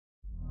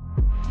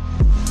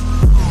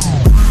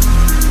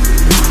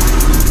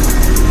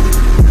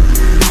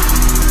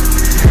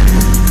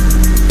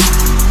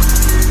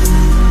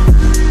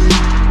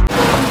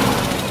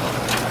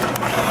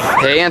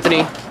Hey,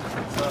 Anthony.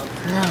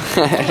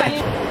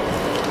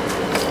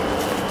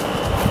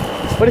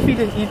 What if he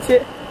just eats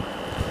it?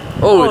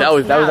 Oh, that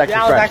was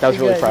actually fresh. That was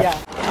really fresh.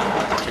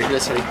 Yeah. Here,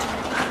 this hoodie.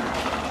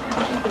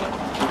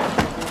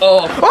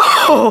 Oh.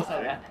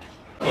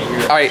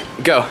 All right,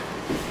 go.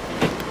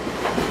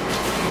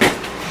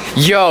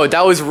 Yo,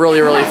 that was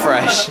really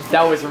fresh.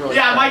 That was really.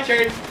 Yeah, fresh.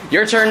 my turn.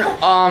 Your turn.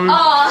 I'll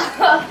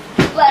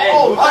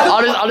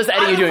just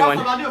edit you doing one.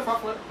 I'll do a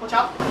front flip. Watch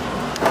out.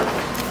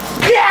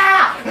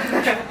 Yeah!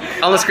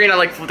 On the screen, I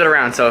like flipped it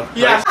around, so.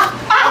 Yeah.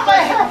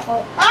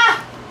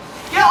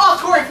 Get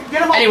off, Corey.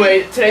 Get him off.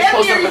 Anyway, today's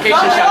post notification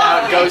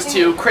shout out goes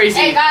to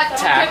Crazy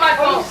Tack.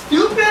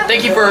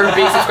 Thank you for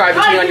being subscribed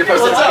and turning on your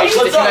post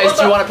notifications. If you guys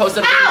do want a post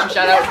notification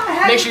shout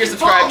out, make sure you're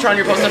subscribed, turn on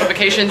your post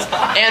notifications,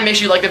 and make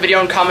sure you like the video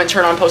and comment,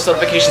 turn on post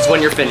notifications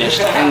when you're finished.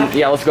 And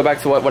yeah, let's go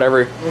back to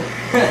whatever. You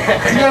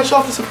gotta show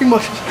off the Supreme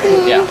motion.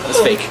 Yeah, it's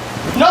fake.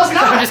 No, it's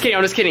not. I'm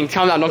just kidding.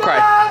 Calm down, don't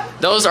cry.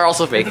 Those are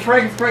also fake. It's a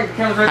prank. The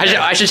camera's right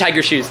there. I should tag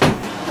your shoes.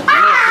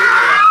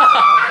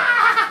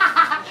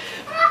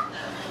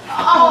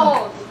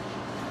 Oh!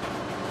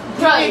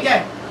 Try it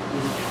again.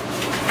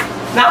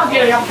 Now I'm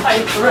getting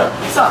fight for real.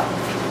 What's up?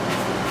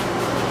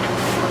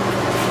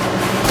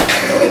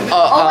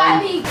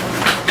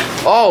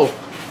 Oh.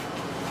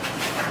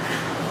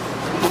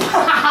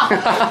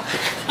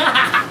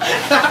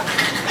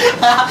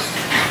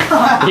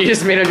 You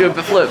just made him do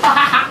a flip.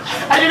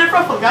 I did a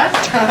front flip, guys.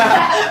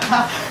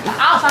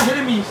 Ow, stop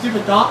hitting me, you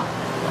stupid dog.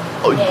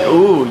 Oh,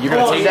 you're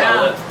gonna take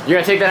that? You're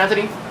gonna take that,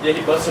 Anthony? Yeah,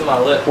 he busted my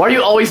lip. Why are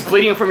you always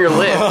bleeding from your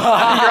lip?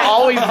 It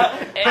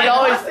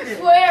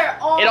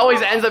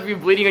always ends up you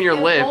bleeding on your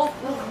lip.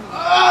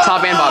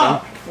 Top and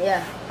bottom.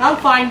 Yeah. I'm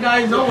fine,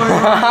 guys. Don't worry.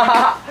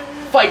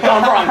 Fight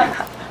gone wrong.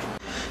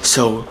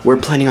 So we're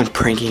planning on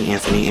pranking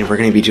Anthony, and we're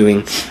gonna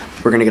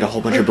get a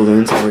whole bunch of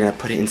balloons, and we're gonna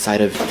put it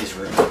inside of his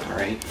room. All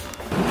right.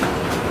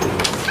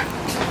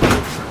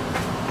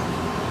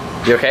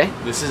 You okay?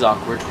 This is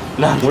awkward.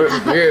 No, we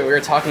were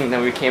talking, and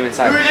then we came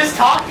inside. We were just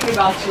talking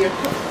about you.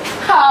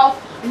 How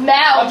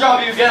now? I'll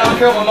drop you again. I don't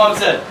care what my mom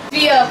said.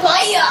 Be a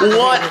player.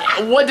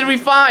 What did we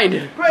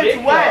find? Bro, it's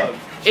wet.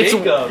 It's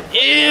Jacob.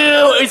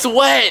 Ew, it's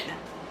wet.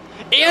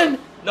 And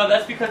No,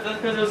 that's because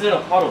it was in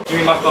a puddle. Give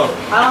me my phone.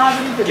 I don't have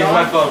anything. Give me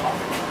my phone.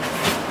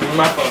 Give me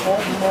my phone.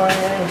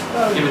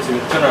 Oh, Give it to me.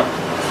 Turn around.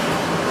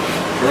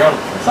 Turn around.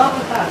 what's up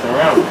with that? Turn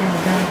around.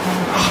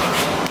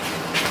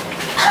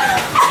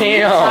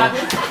 damn.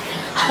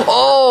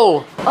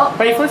 Oh.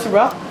 Ready for this,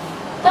 bro?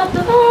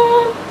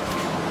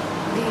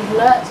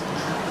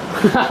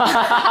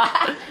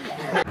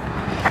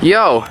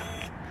 Yo,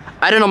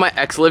 I didn't know my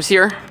ex lives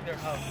here.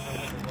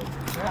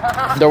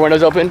 Their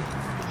windows open.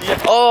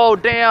 Oh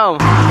damn!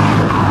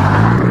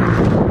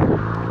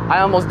 I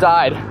almost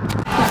died.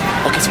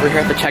 Okay, so we're here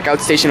at the checkout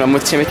station. I'm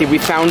with Timothy. We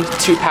found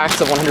 2 packs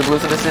of 100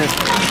 balloons. So this is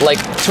like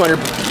 200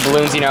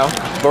 balloons, you know.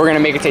 But we're gonna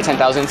make it take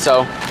 10,000.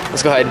 So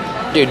let's go ahead,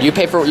 dude. You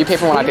pay for one.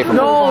 I pay for one.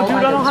 No, dude,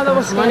 I don't have that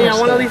much money. I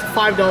want at least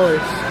 $5.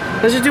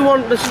 Let's just do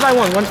one. Let's just buy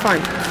one. One's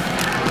fine.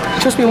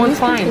 Trust me, one's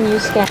fine.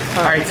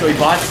 All right, so we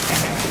bought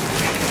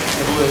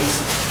the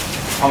balloons.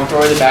 I'm gonna throw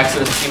it in the back so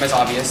it doesn't seem as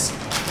obvious.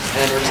 And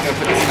then we're just gonna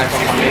put this in my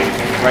phone pocket,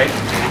 right?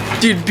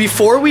 Dude,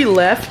 before we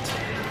left,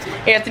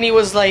 Anthony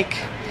was like,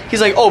 he's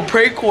like, oh,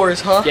 prank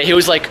wars, huh? Yeah, he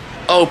was like,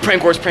 oh,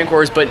 prank wars,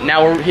 but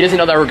now he doesn't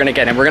know that we're gonna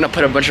get him. We're gonna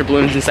put a bunch of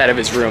balloons inside of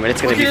his room, and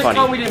it's gonna be funny.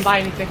 We didn't buy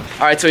anything.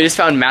 All right, so we just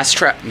found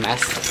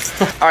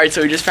All right,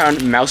 so we just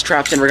found mouse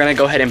traps, and we're gonna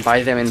go ahead and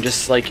buy them and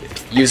just like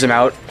use them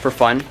out for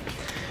fun.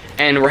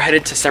 And we're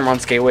headed to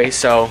Cimarron's Gateway,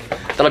 so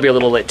that'll be a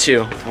little lit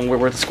too. And we're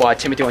with the squad.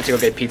 Timothy wants to go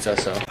get pizza,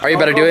 so. Are you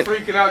about to do it?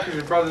 Freaking out because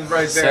your brother's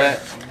right there.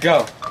 Set,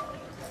 go.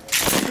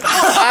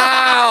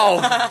 Ow!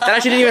 That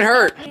actually didn't even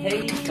hurt.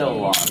 Hey, so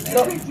long, man.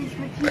 I'll do it.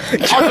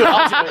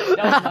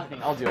 That was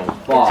nothing. I'll do it.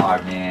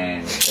 Far,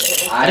 man.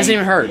 That doesn't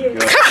even hurt. You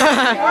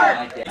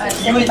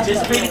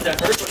anticipated the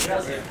hurt, but it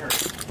doesn't hurt.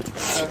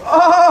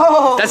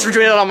 Oh! That's for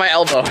doing it on my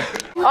elbow.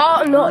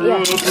 Oh, not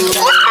yet.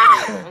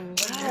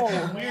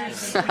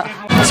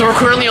 So we're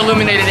currently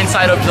illuminated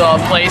inside of the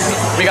place.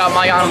 We got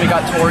Mayan, we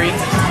got Tori,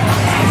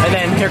 and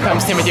then here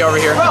comes Timothy over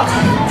here. Bro,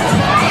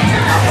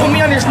 put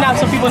me on your snap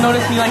so people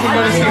notice me like they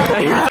notice you. Oh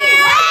yeah.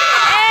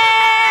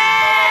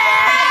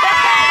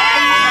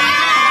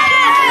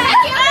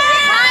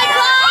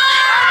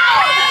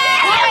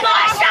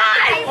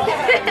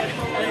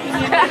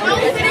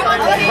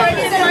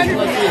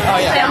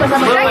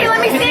 Jackie, let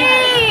me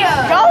see!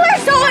 Y'all are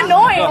so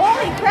annoying!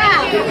 Holy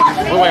crap!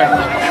 Where?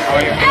 Oh,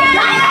 here.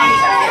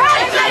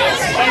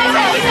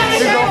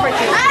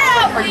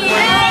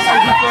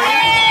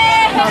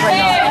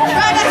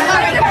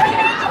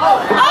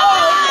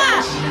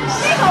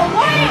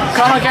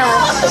 Come on camera.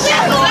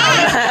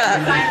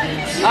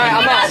 Alright,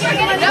 I'm out.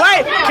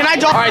 Wait, can I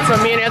drop? Alright, so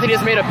me and Anthony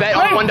just made a bet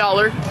on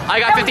 $1. I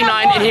got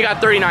 59 and he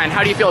got 39.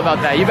 How do you feel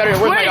about that? You better,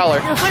 where's my dollar?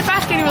 Play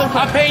fast game really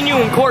quick. I'm paying you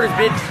in quarters,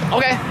 bitch.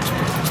 Okay.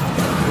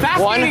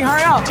 Fast One, skating,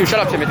 hurry up. 2,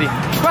 shut up, Timothy.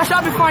 Brush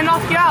up before I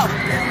knock you out.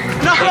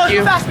 No, Thank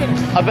you. fast skating.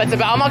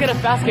 I'm not gonna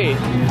fast skate.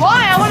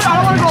 Why? I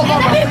don't want to go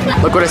above.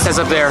 Look what it says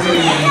up there.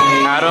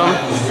 Adam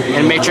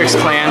and Matrix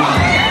Clan.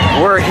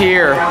 We're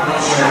here.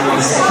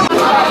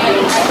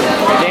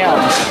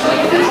 Damn.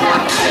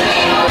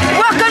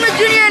 Welcome to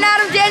Junior and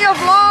Adam Daniel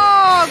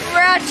vlog.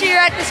 We're out here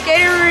at the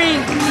skating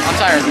rink. I'm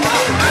tired.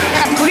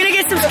 We're gonna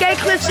get some skate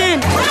clips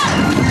in.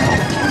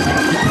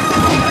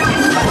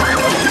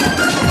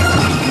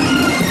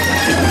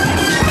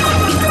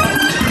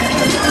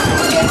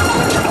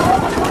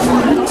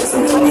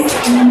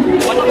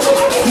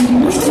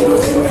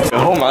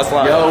 Oh my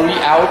slide. Yo, we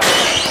out.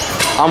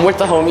 I'm with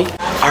the homie.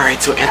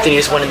 Alright, so Anthony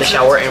just went in the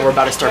shower and we're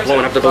about to start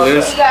blowing up the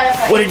balloons.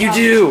 What did you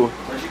do?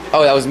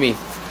 Oh, that was me.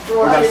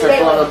 We're about to start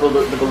blowing up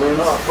the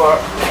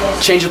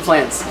balloons. Change of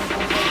plans.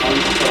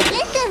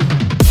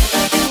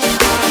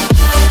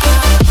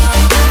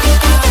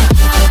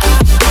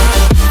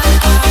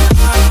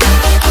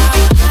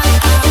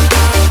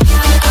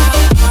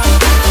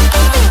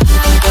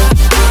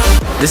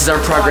 This is our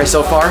progress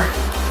so far.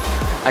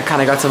 I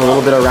kind of got some a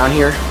little bit around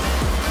here,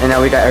 and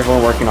now we got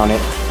everyone working on it.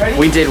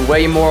 We did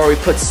way more. We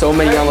put so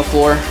many on the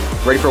floor.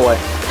 Ready for what?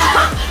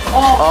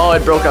 Oh,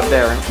 it broke up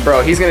there.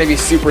 Bro, he's gonna be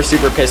super,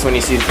 super pissed when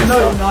he sees this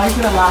stuff. No, he's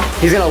gonna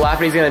laugh. He's gonna laugh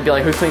and he's gonna be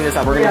like, who cleaned this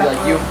up? We're gonna be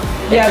like, you.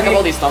 Yeah, pick up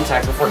all these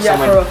thumbtacks before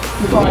someone. bro.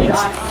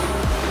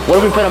 What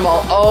if we put them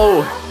all?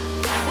 Oh,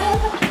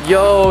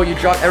 yo, you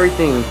dropped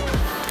everything.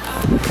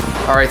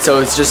 All right, so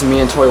it's just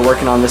me and Toy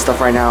working on this stuff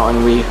right now,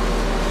 and we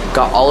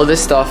got all of this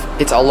stuff.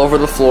 It's all over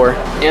the floor.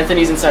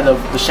 Anthony's inside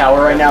the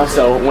shower right now,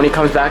 so when he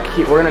comes back,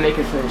 we're gonna make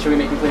him clean. Should we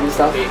make him clean this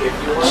stuff?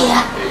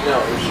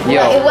 Yeah.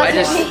 Yo,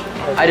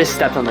 I just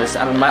stepped on this.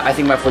 I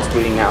think my foot's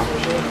bleeding now.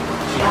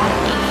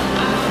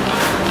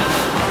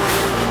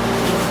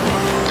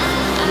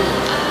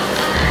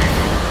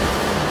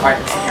 All right,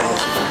 let's see here.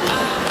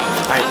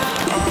 All right,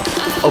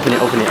 open it,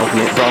 bro.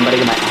 I'm about to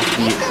get my ass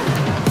beat.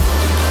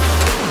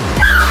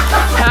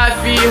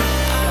 Happy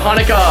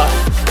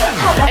Hanukkah.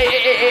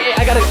 Hey,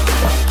 I gotta.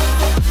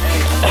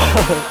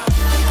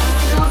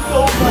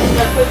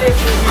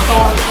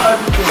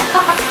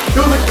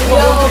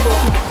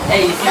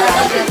 Hey, you see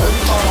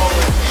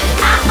that?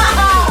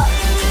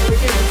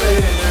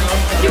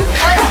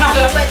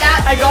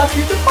 I got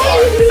you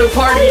the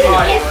party.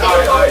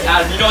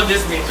 Adam, you know what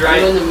this means,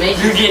 right?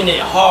 You're getting it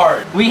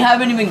hard. We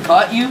haven't even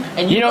got you,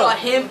 and you know, got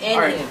him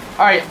and him.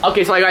 Alright,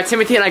 okay, so I got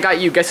Timothy and I got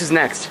you. Guess who's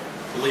next?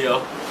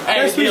 Leo.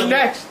 Guess who's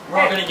next?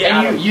 We're gonna get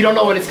And you don't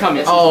know when it's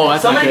coming. Oh,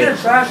 that's not good.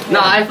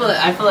 No, I feel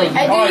like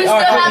Hey, do you still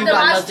have the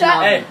last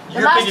trap? Hey,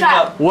 you're last picking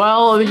trap. up.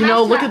 Well, you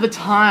know, look at the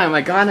time.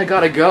 I kinda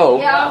gotta go.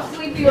 Yeah, I'm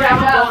sleepy right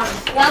now.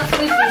 Yeah, I'm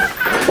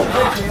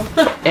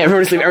sleepy. Hey,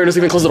 everyone's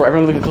sleeping. Close the door.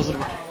 Everyone's leaving. Close the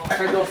door.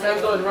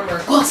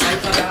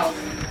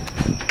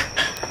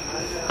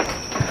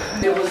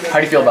 How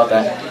do you feel about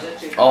that?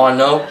 All I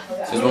know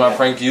is when I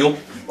prank you,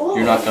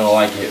 you're not gonna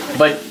like it.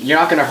 But you're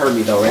not gonna hurt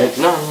me though, right?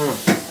 No.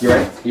 You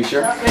right? You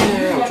sure?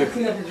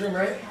 Clean up his room,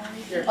 right?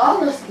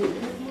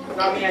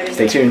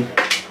 Stay tuned.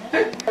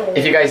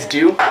 If you guys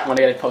do want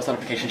to get a post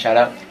notification shout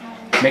out,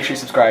 make sure you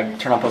subscribe,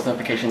 turn on post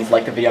notifications,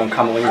 like the video, and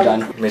comment when you're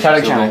done. Shout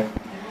out channel.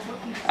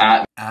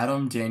 At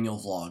Adam Daniel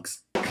Vlogs.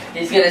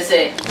 he's gonna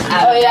say,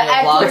 Adam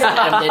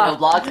Daniel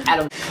Vlogs,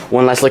 Adam.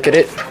 One last look at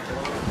it.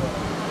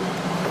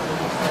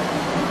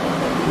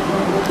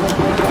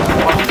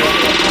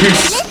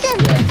 Peace.